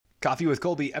Coffee with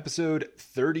Colby, episode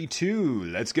 32.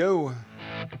 Let's go.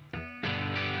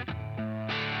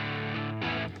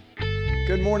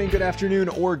 Good morning, good afternoon,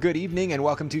 or good evening, and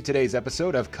welcome to today's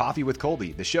episode of Coffee with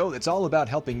Colby, the show that's all about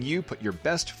helping you put your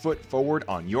best foot forward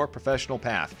on your professional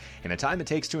path. In the time it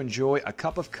takes to enjoy a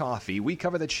cup of coffee, we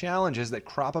cover the challenges that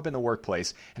crop up in the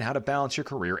workplace and how to balance your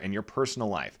career and your personal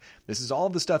life. This is all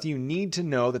the stuff you need to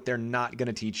know that they're not going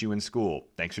to teach you in school.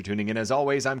 Thanks for tuning in. As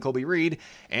always, I'm Colby Reed,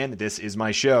 and this is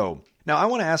my show. Now, I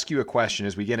want to ask you a question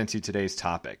as we get into today's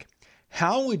topic.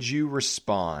 How would you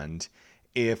respond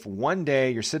if one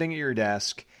day you're sitting at your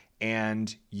desk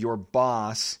and your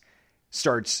boss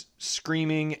starts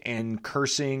screaming and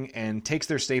cursing and takes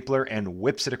their stapler and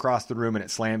whips it across the room and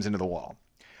it slams into the wall?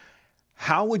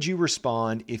 How would you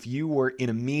respond if you were in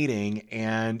a meeting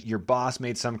and your boss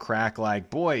made some crack like,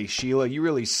 boy, Sheila, you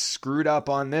really screwed up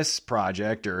on this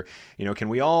project? Or, can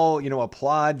we all,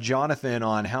 applaud Jonathan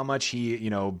on how much he,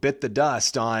 bit the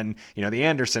dust on, the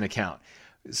Anderson account?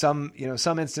 Some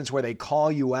instance where they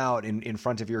call you out in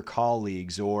front of your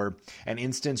colleagues, or an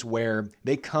instance where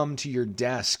they come to your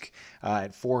desk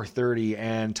at 4:30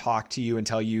 and talk to you and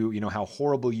tell you, how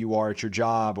horrible you are at your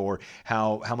job, or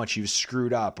how much you've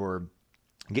screwed up, or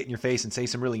get in your face and say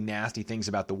some really nasty things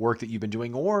about the work that you've been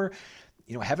doing, or,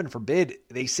 heaven forbid,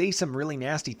 they say some really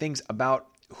nasty things about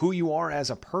who you are as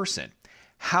a person.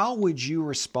 How would you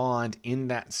respond in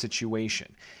that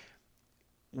situation?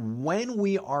 When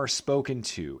we are spoken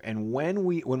to, and when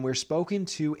we're spoken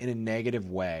to in a negative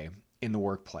way in the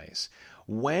workplace,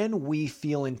 when we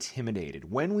feel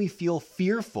intimidated, when we feel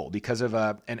fearful because of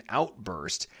an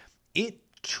outburst, it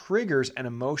triggers an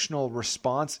emotional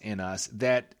response in us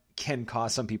that can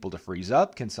cause some people to freeze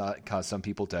up, can cause some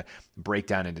people to break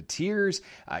down into tears,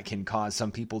 can cause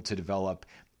some people to develop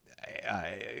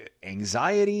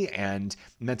anxiety and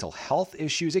mental health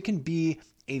issues. It can be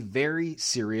a very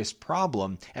serious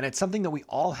problem, and it's something that we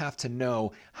all have to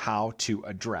know how to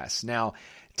address. Now,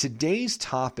 today's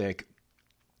topic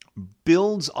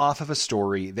builds off of a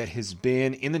story that has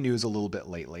been in the news a little bit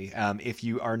lately. If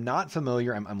you are not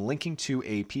familiar, I'm linking to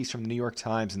a piece from the New York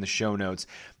Times in the show notes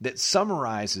that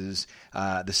summarizes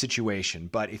the situation,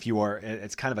 but if you are,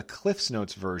 it's kind of a Cliff's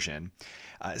Notes version.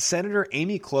 Senator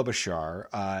Amy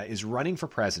Klobuchar is running for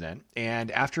president,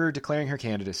 and after declaring her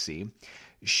candidacy,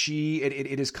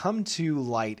 it has come to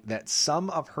light that some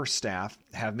of her staff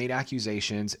have made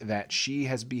accusations that she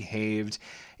has behaved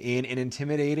in an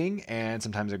intimidating and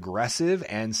sometimes aggressive,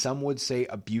 and some would say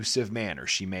abusive manner.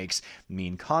 She makes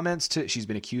mean comments she's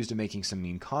been accused of making some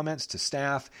mean comments to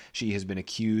staff. She has been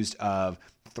accused of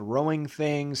throwing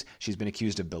things. She's been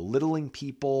accused of belittling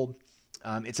people.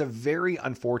 It's a very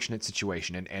unfortunate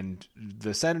situation. And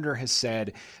the senator has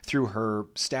said through her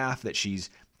staff that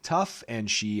she's tough and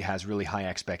she has really high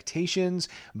expectations,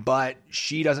 but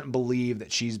she doesn't believe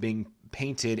that she's being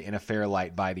painted in a fair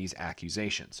light by these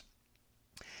accusations.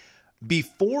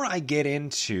 Before I get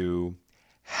into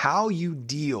how you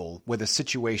deal with a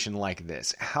situation like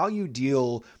this, how you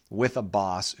deal with a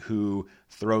boss who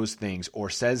throws things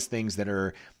or says things that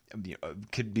are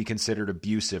could be considered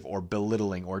abusive or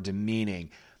belittling or demeaning,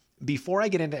 before I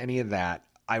get into any of that,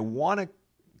 I want to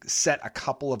set a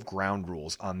couple of ground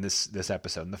rules on this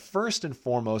episode. And the first and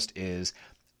foremost is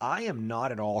I am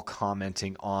not at all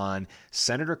commenting on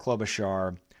Senator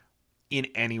Klobuchar in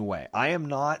any way. I am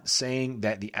not saying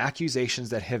that the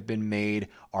accusations that have been made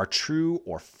are true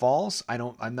or false.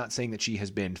 I'm not saying that she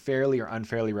has been fairly or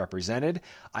unfairly represented.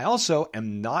 I also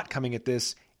am not coming at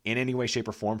this in any way, shape,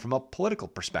 or form from a political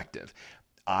perspective.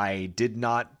 I'm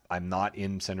not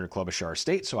in Senator Klobuchar's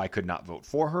state, so I could not vote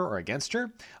for her or against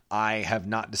her. I have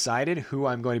not decided who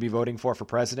I'm going to be voting for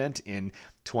president in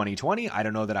 2020. I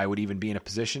don't know that I would even be in a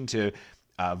position to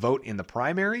vote in the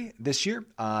primary this year.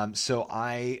 So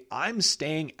I'm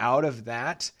staying out of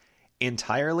that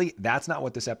entirely. That's not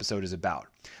what this episode is about.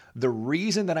 The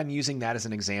reason that I'm using that as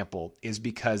an example is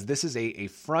because this is a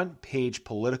front page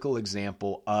political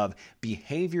example of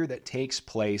behavior that takes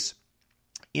place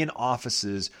in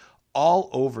offices all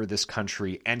over this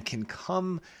country and can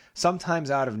come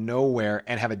sometimes out of nowhere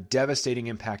and have a devastating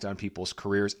impact on people's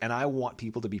careers. And I want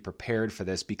people to be prepared for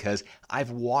this because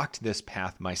I've walked this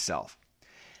path myself.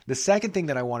 The second thing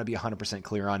that I want to be 100%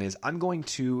 clear on is I'm going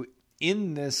to,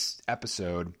 in this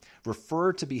episode,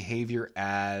 refer to behavior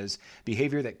as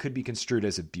behavior that could be construed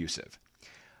as abusive.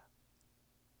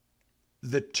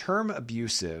 The term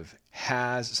abusive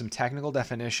has some technical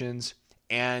definitions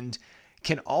and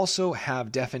can also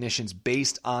have definitions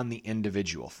based on the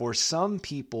individual. For some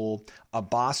people, a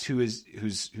boss who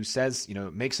says,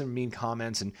 makes some mean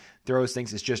comments and throws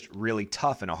things is just really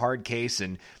tough and a hard case,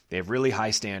 and they have really high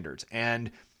standards.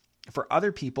 And For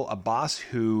other people, a boss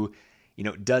who,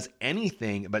 does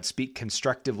anything but speak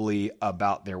constructively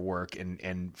about their work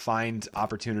and find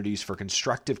opportunities for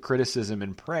constructive criticism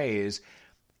and praise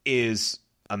is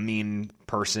a mean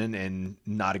person and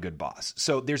not a good boss.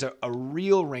 So there's a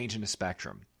real range in the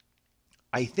spectrum.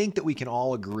 I think that we can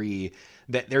all agree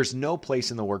that there's no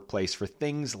place in the workplace for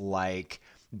things like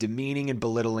demeaning and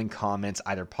belittling comments,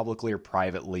 either publicly or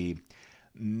privately,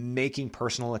 making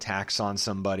personal attacks on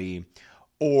somebody,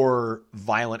 or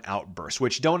violent outbursts,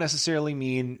 which don't necessarily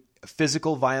mean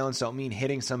physical violence, don't mean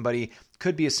hitting somebody.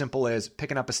 Could be as simple as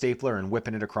picking up a stapler and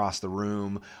whipping it across the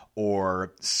room,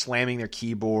 or slamming their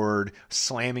keyboard,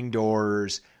 slamming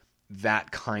doors,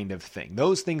 that kind of thing.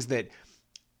 Those things that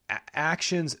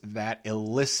actions that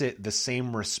elicit the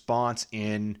same response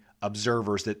in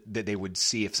observers that they would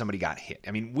see if somebody got hit.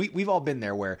 I mean, we've all been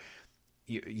there where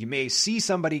you may see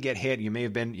somebody get hit. You may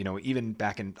have been, even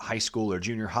back in high school or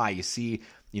junior high, you see,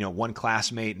 one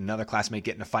classmate and another classmate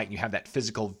get in a fight and you have that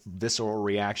physical, visceral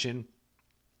reaction.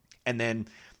 And then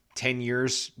 10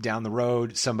 years down the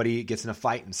road, somebody gets in a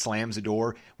fight and slams a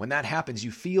door. When that happens,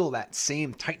 you feel that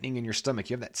same tightening in your stomach.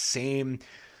 You have that same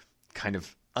kind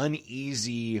of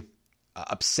uneasy,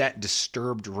 upset,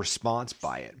 disturbed response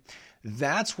by it.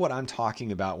 That's what I'm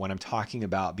talking about when I'm talking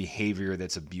about behavior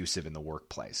that's abusive in the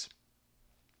workplace.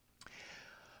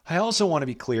 I also want to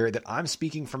be clear that I'm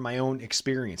speaking from my own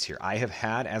experience here. I have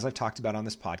had, as I've talked about on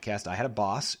this podcast, I had a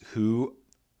boss who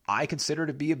I consider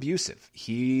to be abusive.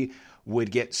 He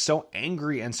would get so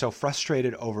angry and so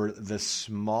frustrated over the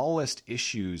smallest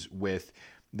issues with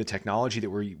the technology that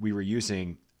we were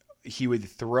using. He would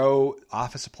throw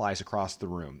office supplies across the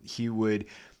room.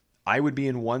 I would be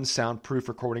in one soundproof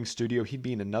recording studio. He'd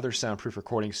be in another soundproof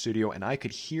recording studio, and I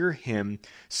could hear him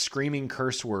screaming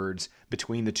curse words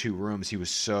between the two rooms. He was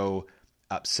so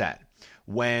upset.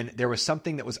 When there was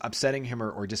something that was upsetting him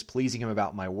or displeasing him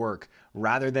about my work,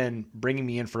 rather than bringing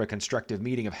me in for a constructive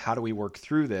meeting of how do we work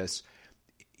through this,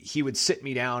 he would sit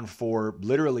me down for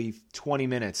literally 20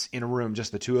 minutes in a room,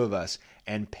 just the two of us,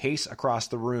 and pace across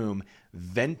the room,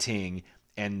 venting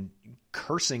and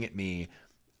cursing at me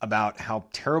about how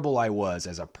terrible I was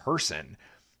as a person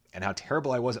and how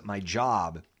terrible I was at my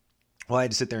job. Well, I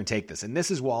had to sit there and take this. And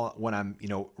this is when I'm,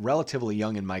 relatively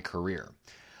young in my career.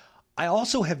 I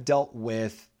also have dealt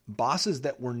with bosses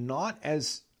that were not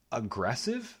as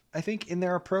aggressive, I think, in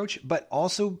their approach, but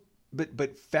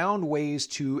found ways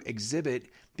to exhibit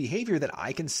behavior that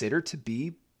I consider to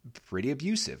be pretty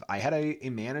abusive. I had a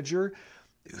manager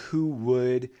who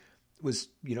was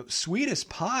sweet as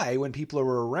pie when people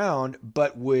were around,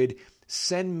 but would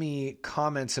send me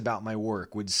comments about my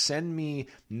work, would send me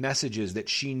messages that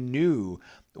she knew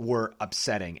were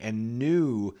upsetting and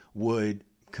knew would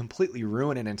completely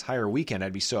ruin an entire weekend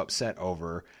I'd be so upset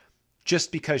over,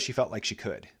 just because she felt like she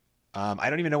could. I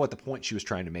don't even know what the point she was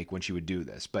trying to make when she would do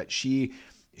this, but she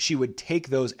would take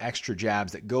those extra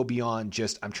jabs that go beyond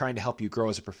just, I'm trying to help you grow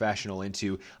as a professional,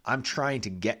 into, I'm trying to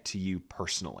get to you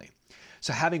personally.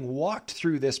 So having walked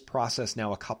through this process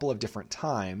now a couple of different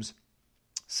times,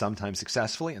 sometimes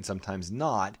successfully and sometimes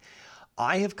not,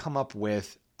 I have come up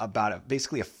with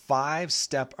basically a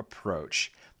 5-step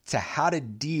approach to how to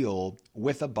deal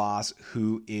with a boss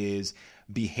who is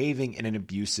behaving in an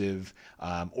abusive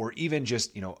or even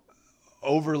just,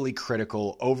 overly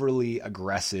critical, overly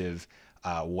aggressive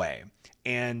way.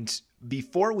 And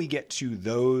before we get to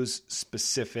those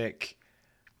specific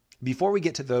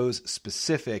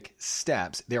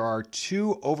steps, there are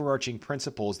 2 overarching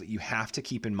principles that you have to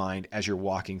keep in mind as you're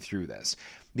walking through this,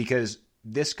 because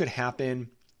this could happen.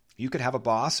 You could have a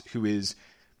boss who is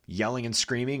yelling and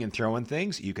screaming and throwing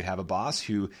things. You could have a boss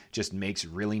who just makes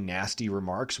really nasty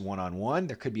remarks one-on-one.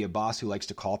 There could be a boss who likes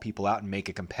to call people out and make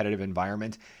a competitive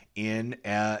environment in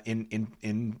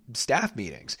staff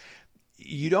meetings.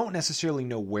 You don't necessarily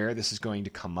know where this is going to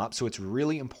come up, so it's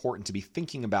really important to be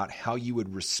thinking about how you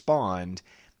would respond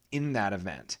in that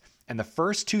event. And the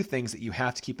first 2 things that you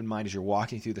have to keep in mind as you're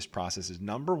walking through this process is,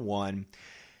 number 1,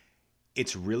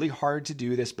 it's really hard to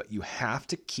do this, but you have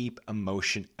to keep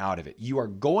emotion out of it. You are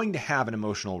going to have an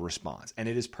emotional response, and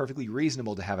it is perfectly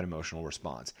reasonable to have an emotional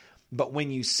response. But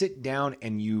when you sit down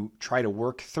and you try to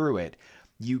work through it,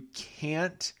 you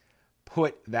can't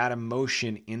put that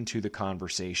emotion into the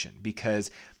conversation,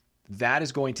 because that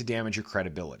is going to damage your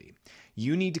credibility.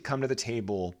 You need to come to the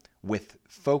table with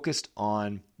focused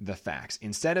on the facts.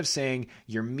 Instead of saying,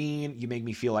 you're mean, you make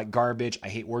me feel like garbage, I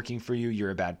hate working for you,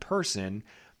 you're a bad person.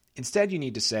 Instead, you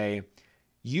need to say,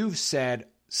 you've said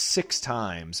 6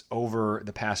 times over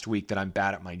the past week that I'm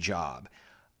bad at my job.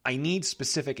 I need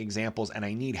specific examples and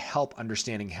I need help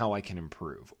understanding how I can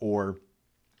improve. Or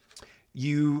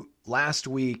you last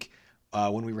week,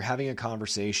 when we were having a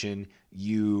conversation,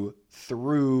 you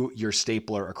threw your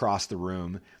stapler across the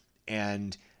room,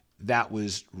 and that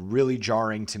was really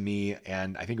jarring to me,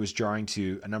 and I think it was jarring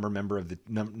to a number of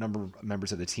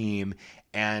members of the team,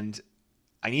 and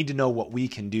I need to know what we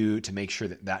can do to make sure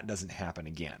that that doesn't happen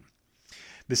again.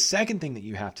 The second thing that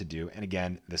you have to do, and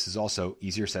again, this is also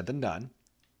easier said than done,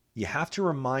 you have to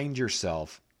remind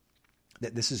yourself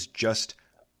that this is just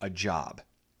a job.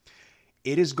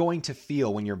 It is going to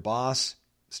feel when your boss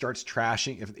starts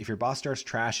trashing, if your boss starts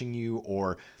trashing you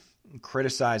or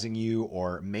criticizing you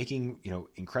or making,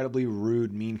 incredibly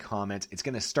rude, mean comments, it's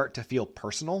going to start to feel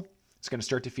personal. It's going to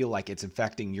start to feel like it's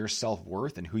affecting your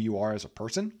self-worth and who you are as a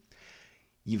person.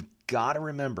 You've got to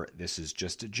remember, this is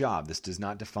just a job. This does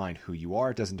not define who you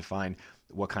are. It doesn't define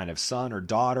what kind of son or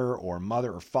daughter or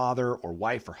mother or father or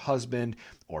wife or husband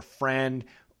or friend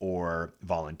or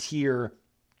volunteer.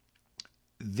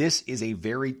 This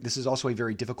is also a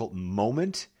very difficult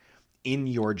moment in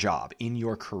your job, in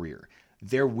your career.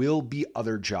 There will be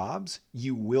other jobs.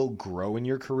 You will grow in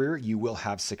your career. You will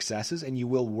have successes, and you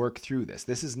will work through this.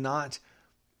 This is not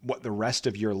what the rest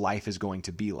of your life is going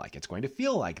to be like. It's going to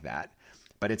feel like that,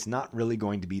 but it's not really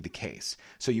going to be the case.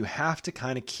 So you have to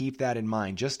kind of keep that in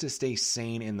mind just to stay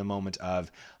sane in the moment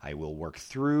of, I will work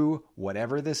through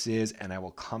whatever this is, and I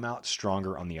will come out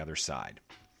stronger on the other side.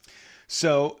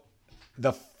 So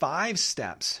the 5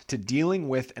 steps to dealing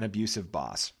with an abusive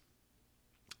boss.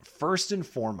 First and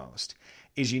foremost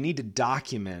is you need to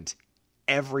document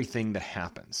everything that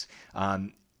happens.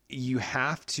 You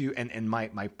have to, and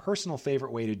my personal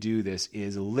favorite way to do this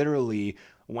is literally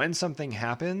when something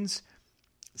happens,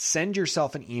 send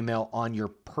yourself an email on your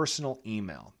personal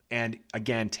email. And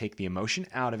again, take the emotion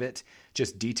out of it.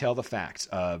 Just detail the facts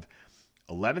of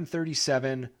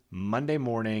 11:37 Monday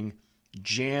morning,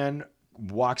 Jan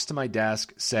walks to my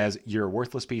desk, says, "You're a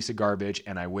worthless piece of garbage,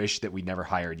 and I wish that we never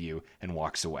hired you," and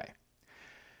walks away.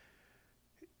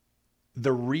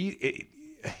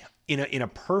 In a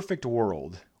perfect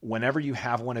world, whenever you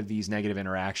have one of these negative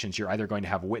interactions, you're either going to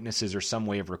have witnesses or some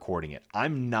way of recording it.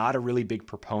 I'm not a really big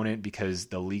proponent, because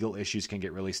the legal issues can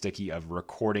get really sticky, of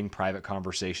recording private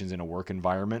conversations in a work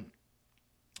environment.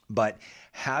 But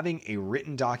having a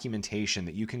written documentation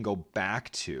that you can go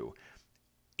back to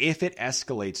if it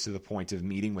escalates to the point of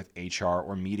meeting with HR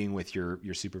or meeting with your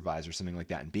supervisor, something like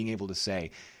that, and being able to say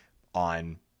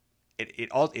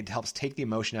it helps take the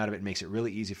emotion out of it. It makes it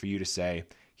really easy for you to say,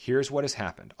 here's what has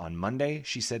happened. On Monday,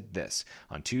 she said this.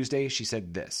 On Tuesday, she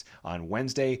said this. On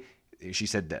Wednesday, she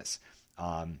said this.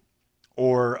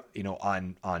 Or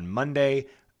on Monday,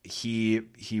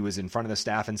 he was in front of the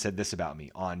staff and said this about me.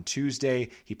 On Tuesday,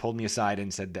 he pulled me aside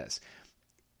and said this.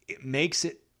 It makes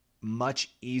it much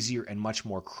easier and much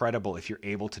more credible if you're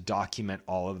able to document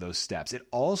all of those steps. It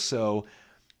also,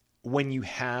 when you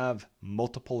have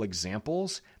multiple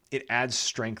examples, it adds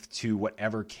strength to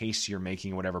whatever case you're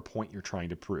making, whatever point you're trying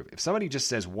to prove. If somebody just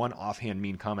says one offhand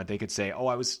mean comment, they could say, "Oh,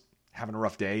 I was having a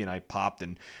rough day and I popped,"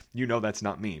 and that's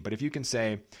not me. But if you can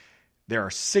say, there are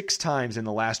 6 times in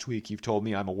the last week you've told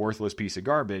me I'm a worthless piece of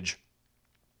garbage,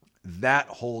 that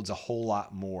holds a whole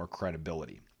lot more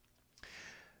credibility.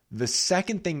 The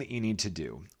second thing that you need to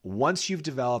do, once you've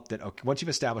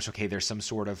established, okay, there's some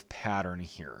sort of pattern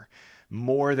here,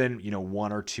 more than,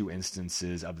 1 or 2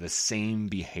 instances of the same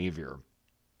behavior,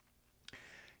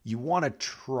 you want to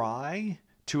try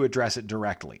to address it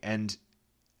directly. And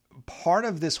part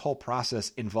of this whole process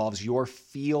involves your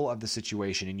feel of the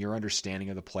situation and your understanding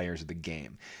of the players of the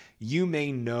game. You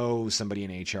may know somebody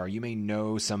in HR, you may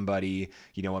know somebody,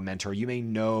 a mentor, you may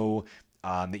know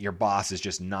that your boss is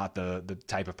just not the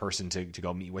type of person to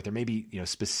go meet with. There may be,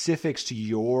 specifics to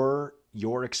your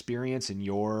experience and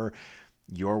your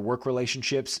work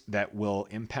relationships that will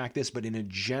impact this. But in a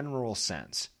general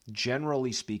sense,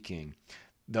 generally speaking,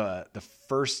 the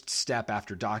first step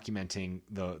after documenting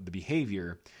the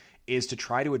behavior is to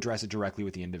try to address it directly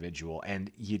with the individual.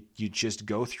 And you just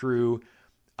go through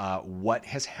what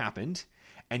has happened,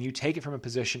 and you take it from a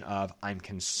position of, I'm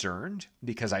concerned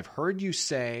because I've heard you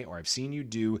say, or I've seen you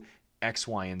do X,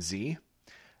 Y, and Z.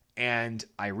 And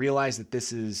I realize that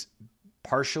this is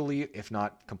partially, if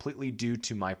not completely, due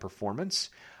to my performance.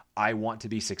 I want to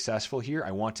be successful here.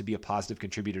 I want to be a positive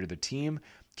contributor to the team.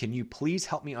 Can you please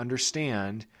help me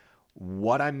understand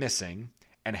what I'm missing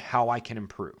and how I can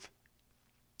improve?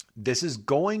 This is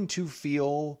going to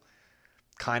feel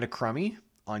kind of crummy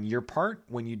on your part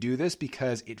when you do this,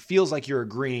 because it feels like you're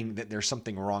agreeing that there's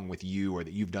something wrong with you or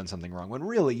that you've done something wrong, when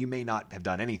really you may not have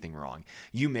done anything wrong.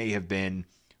 You may have been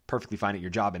perfectly fine at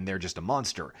your job and they're just a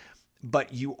monster.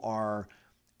 But you are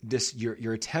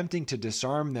you're attempting to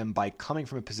disarm them by coming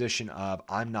from a position of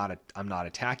I'm not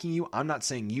attacking you. I'm not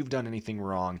saying you've done anything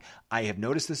wrong. I have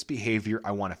noticed this behavior.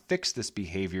 I want to fix this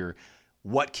behavior.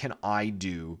 What can I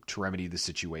do to remedy the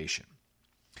situation?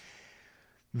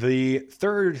 The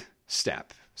third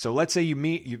step. So let's say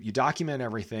you document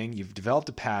everything, you've developed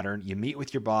a pattern, you meet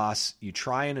with your boss, you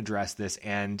try and address this,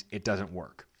 and it doesn't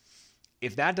work.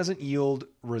 If that doesn't yield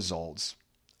results,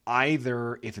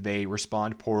 either if they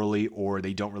respond poorly or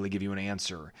they don't really give you an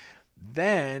answer,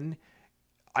 then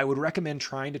I would recommend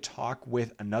trying to talk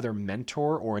with another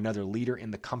mentor or another leader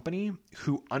in the company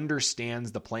who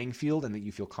understands the playing field and that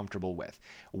you feel comfortable with.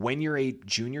 When you're a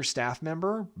junior staff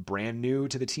member, brand new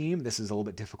to the team, this is a little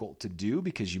bit difficult to do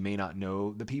because you may not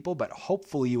know the people, but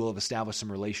hopefully you will have established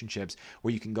some relationships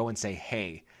where you can go and say,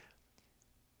 hey,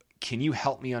 can you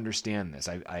help me understand this?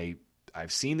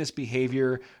 I've seen this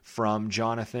behavior from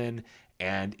Jonathan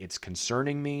and it's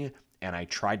concerning me, and I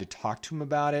tried to talk to him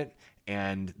about it,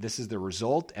 and this is the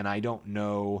result, and I don't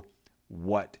know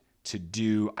what to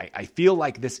do. I feel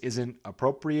like this isn't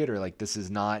appropriate, or like this is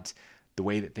not the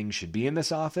way that things should be in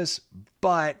this office,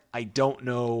 but I don't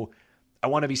know. I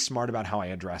want to be smart about how I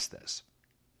address this.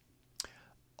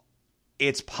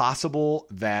 It's possible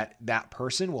that that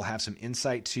person will have some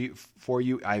insight for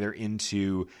you, either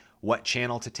into what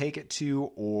channel to take it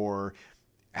to, or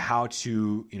how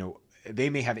to, they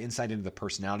may have insight into the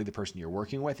personality of the person you're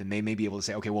working with, and they may be able to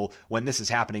say, okay, well, when this is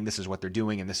happening, this is what they're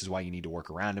doing, and this is why you need to work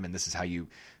around them, and this is how you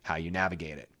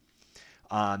navigate it.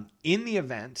 In the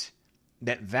event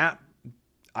that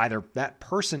either that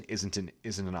person isn't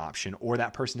an option, or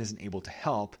that person isn't able to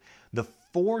help, the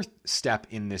fourth step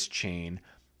in this chain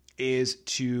is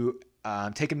to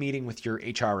take a meeting with your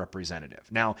HR representative.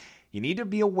 Now, you need to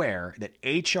be aware that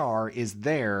HR is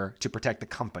there to protect the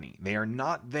company. They are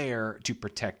not there to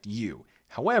protect you.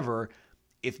 However,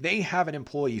 if they have an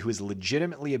employee who is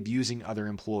legitimately abusing other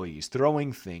employees,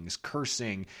 throwing things,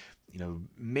 cursing,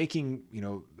 making,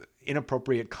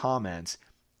 inappropriate comments,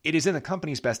 it is in the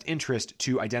company's best interest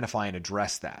to identify and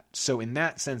address that. So in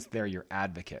that sense, they're your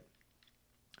advocate.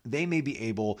 They may be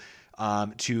able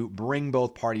to bring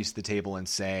both parties to the table and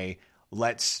say,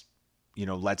 let's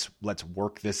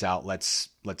work this out. Let's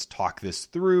talk this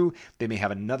through. They may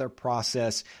have another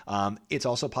process. It's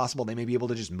also possible they may be able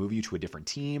to just move you to a different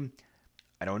team.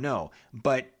 I don't know,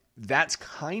 but that's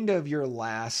kind of your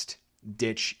last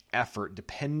ditch effort,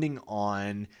 depending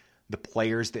on the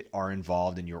players that are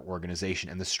involved in your organization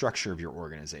and the structure of your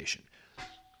organization.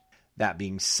 That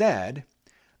being said,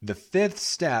 the fifth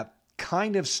step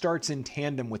kind of starts in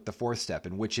tandem with the fourth step,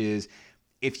 and which is,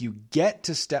 if you get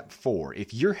to step 4,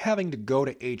 if you're having to go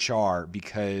to HR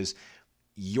because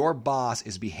your boss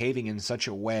is behaving in such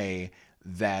a way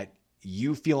that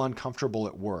you feel uncomfortable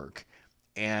at work,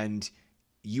 and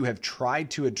you have tried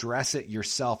to address it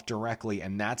yourself directly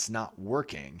and that's not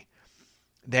working,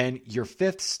 then your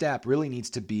fifth step really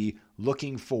needs to be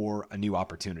looking for a new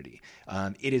opportunity.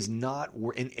 It is not,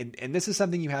 and this is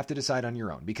something you have to decide on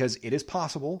your own, because it is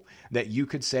possible that you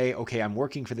could say, okay, I'm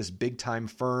working for this big time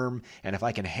firm, and if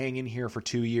I can hang in here for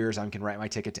 2 years, I can write my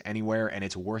ticket to anywhere, and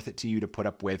it's worth it to you to put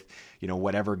up with,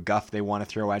 whatever guff they want to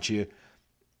throw at you.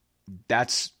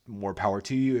 That's more power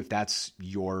to you if that's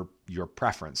your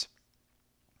preference.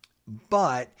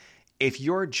 But if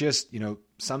you're just,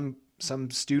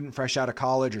 some student fresh out of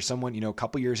college, or someone, a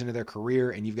couple years into their career,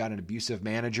 and you've got an abusive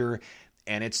manager,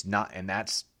 and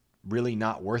that's really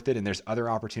not worth it, and there's other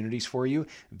opportunities for you,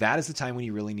 that is the time when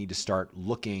you really need to start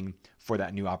looking for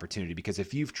that new opportunity. Because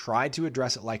if you've tried to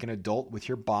address it like an adult with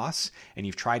your boss, and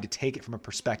you've tried to take it from a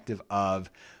perspective of,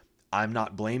 I'm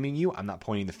not blaming you, I'm not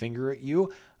pointing the finger at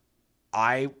you,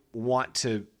 I want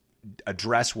to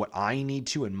address what I need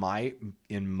to in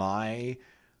my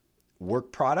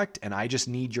work product, and I just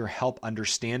need your help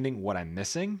understanding what I'm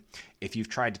missing. If you've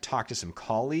tried to talk to some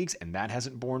colleagues and that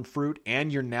hasn't borne fruit,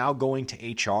 and you're now going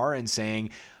to HR and saying,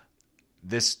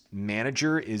 this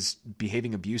manager is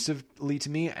behaving abusively to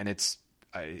me and it's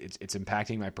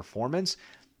impacting my performance,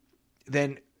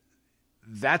 then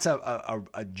that's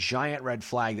a giant red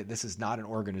flag that this is not an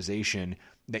organization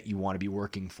that you want to be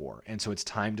working for. And so it's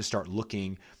time to start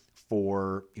looking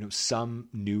for some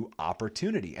new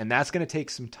opportunity, and that's going to take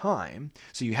some time.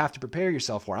 So you have to prepare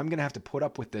yourself for, I'm going to have to put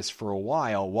up with this for a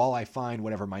while I find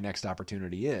whatever my next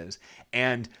opportunity is.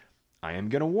 And I am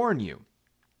going to warn you,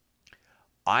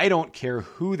 I don't care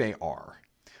who they are.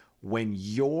 When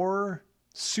your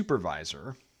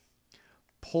supervisor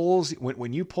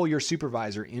when you pull your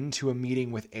supervisor into a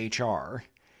meeting with HR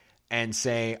and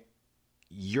say,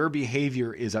 your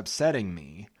behavior is upsetting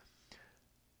me,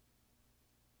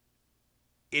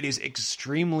 it is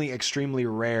extremely, extremely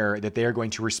rare that they are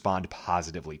going to respond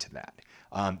positively to that.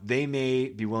 They may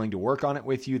be willing to work on it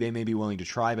with you. They may be willing to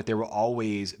try, but there will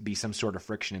always be some sort of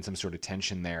friction and some sort of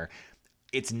tension there.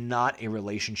 It's not a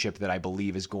relationship that I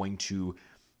believe is going to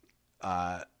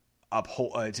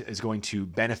is going to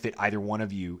benefit either one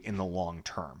of you in the long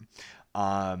term.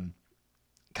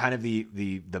 Kind of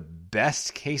the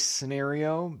best case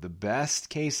scenario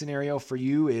for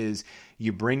you is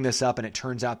you bring this up and it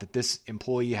turns out that this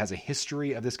employee has a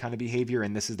history of this kind of behavior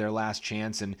and this is their last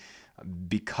chance. And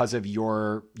because of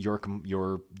your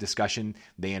discussion,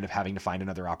 they end up having to find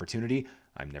another opportunity.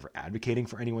 I'm never advocating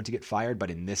for anyone to get fired,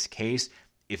 but in this case,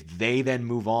 if they then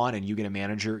move on and you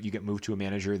get moved to a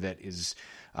manager that is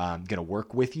going to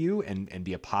work with you and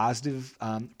be a positive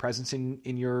presence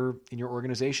in your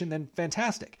organization, then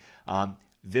fantastic.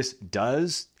 This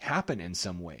does happen in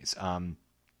some ways.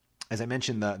 As I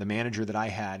mentioned, the manager that I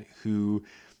had who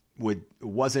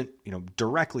wasn't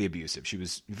directly abusive. She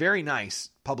was very nice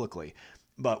publicly,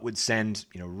 but would send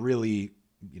really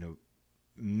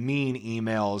mean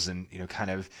emails and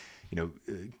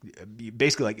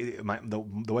basically like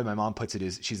the way my mom puts it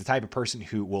is she's the type of person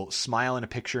who will smile in a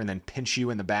picture and then pinch you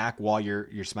in the back while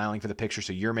you're smiling for the picture.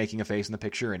 So you're making a face in the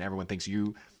picture and everyone thinks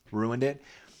you ruined it.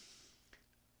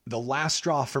 The last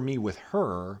straw for me with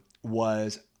her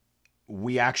was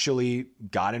we actually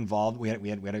got involved. We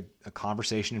had a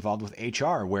conversation involved with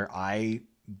HR where I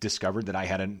discovered that I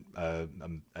had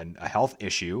a health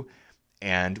issue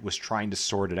and was trying to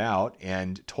sort it out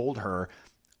and told her,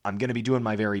 I'm going to be doing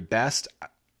my very best.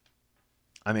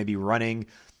 I may be running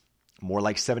more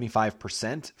like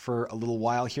 75% for a little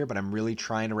while here, but I'm really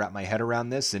trying to wrap my head around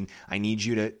this. And I need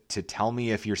you to tell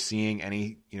me if you're seeing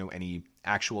any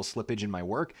actual slippage in my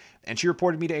work. And she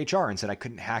reported me to HR and said I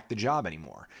couldn't hack the job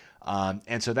anymore.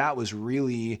 And so that was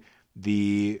really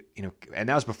and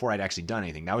that was before I'd actually done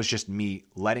anything. That was just me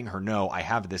letting her know I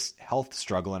have this health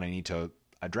struggle and I need to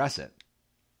address it.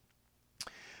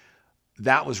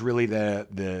 That was really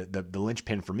the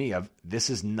linchpin for me of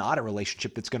this is not a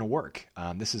relationship that's going to work.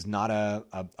 This is not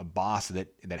a boss that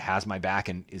has my back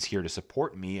and is here to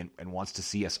support me and wants to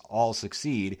see us all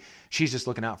succeed. She's just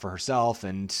looking out for herself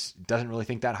and doesn't really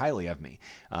think that highly of me.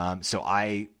 So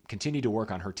I continued to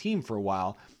work on her team for a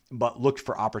while, but looked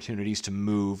for opportunities to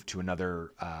move to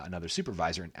another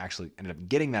supervisor and actually ended up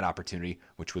getting that opportunity,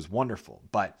 which was wonderful.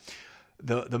 But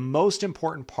the most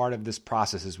important part of this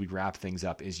process as we wrap things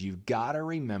up is you've got to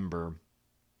remember,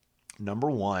 number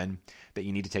one, that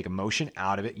you need to take emotion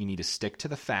out of it. You need to stick to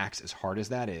the facts as hard as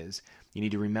that is. You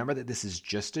need to remember that this is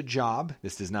just a job.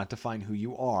 This does not define who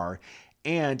you are.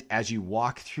 And as you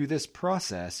walk through this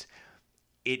process,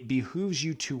 it behooves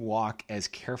you to walk as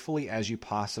carefully as you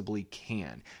possibly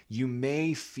can. You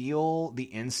may feel the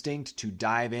instinct to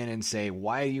dive in and say,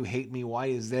 why do you hate me? Why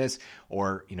is this?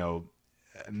 Or,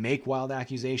 make wild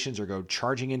accusations or go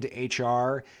charging into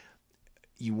HR.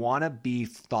 You want to be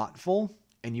thoughtful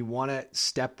and you want to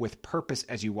step with purpose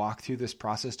as you walk through this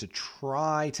process to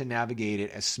try to navigate it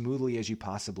as smoothly as you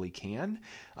possibly can.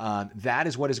 That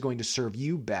is what is going to serve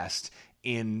you best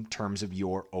in terms of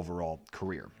your overall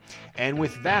career. And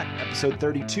with that, episode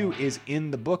 32 is in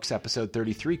the books. Episode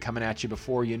 33 coming at you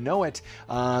before you know it.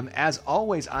 As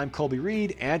always, I'm Colby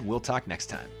Reed, and we'll talk next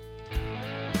time.